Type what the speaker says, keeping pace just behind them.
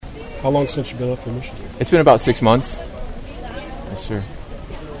How long since you've been up for Michigan? It's been about 6 months. Yes, sir.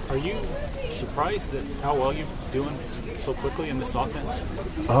 Are you surprised at how well you're doing so quickly in this offense?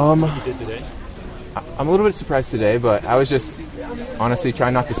 What you did today? I'm a little bit surprised today, but I was just honestly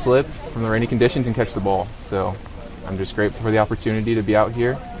trying not to slip from the rainy conditions and catch the ball. So I'm just grateful for the opportunity to be out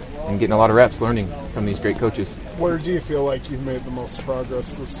here and getting a lot of reps learning from these great coaches. Where do you feel like you've made the most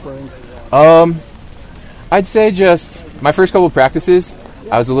progress this spring? I'd say just my first couple of practices,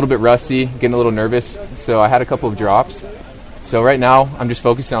 I was a little bit rusty, getting a little nervous, so I had a couple of drops. So right now, I'm just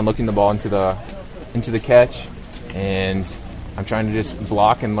focusing on looking the ball into the catch, and I'm trying to just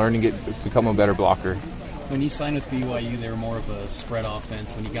block and learn to become a better blocker. When you signed with BYU, they were more of a spread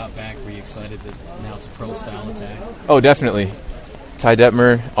offense. When you got back, were you excited that now it's a pro-style attack? Oh, definitely. Ty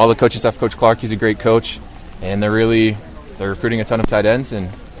Detmer, all the coaches have Coach Clark. He's a great coach, and they're recruiting a ton of tight ends, and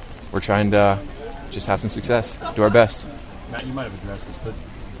we're trying to just have some success, do our best. Matt, you might have addressed this, but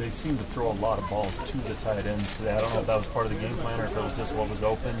they seem to throw a lot of balls to the tight ends today. I don't know if that was part of the game plan or if it was just what was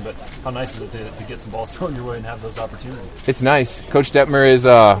open, but how nice is it to get some balls thrown your way and have those opportunities? It's nice. Coach Detmer is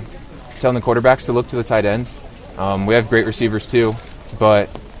telling the quarterbacks to look to the tight ends. We have great receivers too, but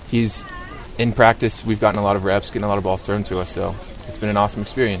he's in practice. We've gotten a lot of reps, getting a lot of balls thrown to us, so it's been an awesome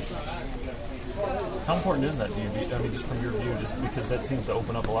experience. How important is that, do you? I mean, just from your view, just because that seems to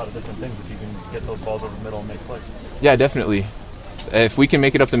open up a lot of different things if you can get those balls over the middle and make plays? Yeah, definitely. If we can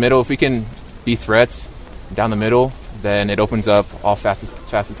make it up the middle, if we can be threats down the middle, then it opens up all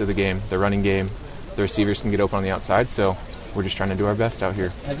facets of the game, the running game. The receivers can get open on the outside, so we're just trying to do our best out here.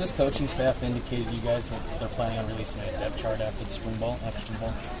 Has this coaching staff indicated to you guys that they're planning on releasing a depth chart after spring ball?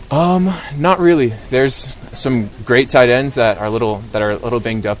 Not really. There's some great tight ends that are a little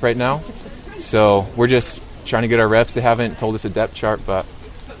banged up right now. So we're just trying to get our reps. They haven't told us a depth chart, but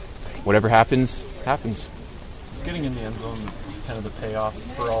whatever happens, happens. It's getting in the end zone kind of the payoff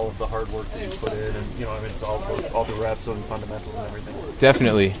for all of the hard work that you put in, and it's all the reps and fundamentals and everything.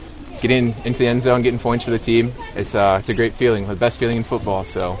 Definitely. Getting into the end zone, getting points for the team, it's a great feeling, the best feeling in football.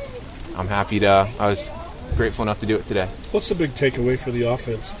 So I'm happy I was grateful enough to do it today. What's the big takeaway for the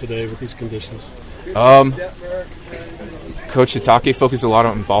offense today with these conditions? Coach Shiitake focused a lot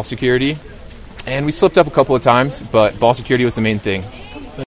on ball security, and we slipped up a couple of times, but ball security was the main thing.